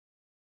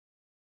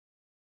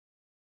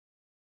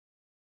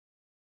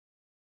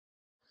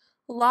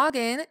Log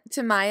in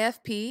to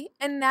MyFP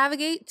and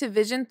navigate to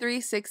Vision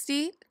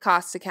 360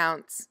 Cost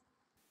Accounts.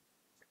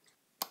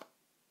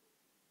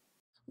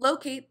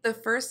 Locate the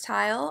first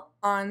tile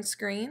on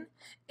screen.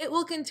 It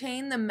will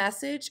contain the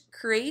message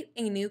Create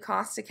a new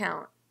cost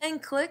account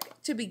and click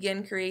to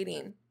begin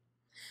creating.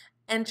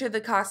 Enter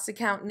the cost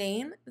account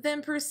name,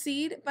 then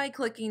proceed by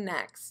clicking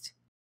Next.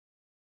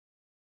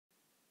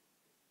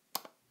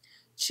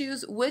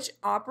 Choose which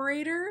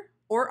operator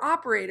or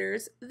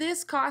operators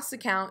this cost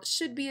account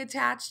should be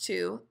attached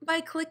to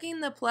by clicking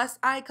the plus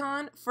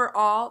icon for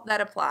all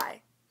that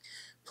apply.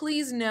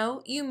 Please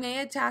note you may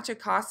attach a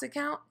cost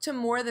account to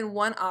more than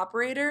one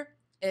operator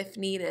if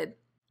needed.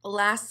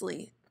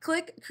 Lastly,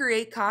 click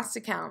Create Cost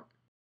Account.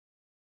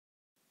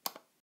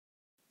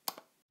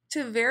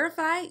 To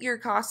verify your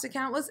cost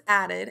account was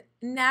added,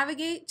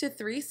 navigate to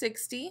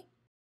 360,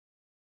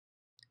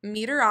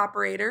 Meter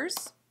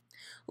Operators,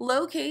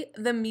 locate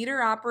the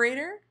meter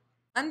operator.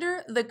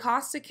 Under the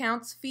Cost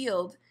Accounts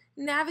field,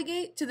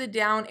 navigate to the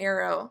down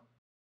arrow.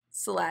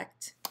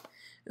 Select.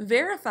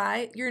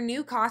 Verify your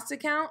new cost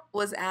account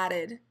was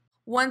added.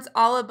 Once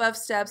all above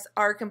steps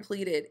are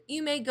completed,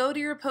 you may go to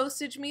your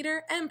postage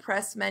meter and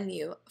press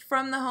Menu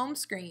from the home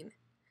screen.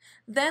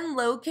 Then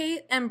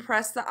locate and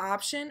press the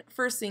option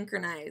for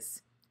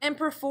Synchronize and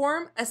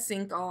perform a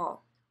sync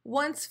all.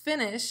 Once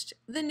finished,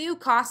 the new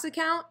cost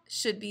account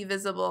should be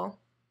visible.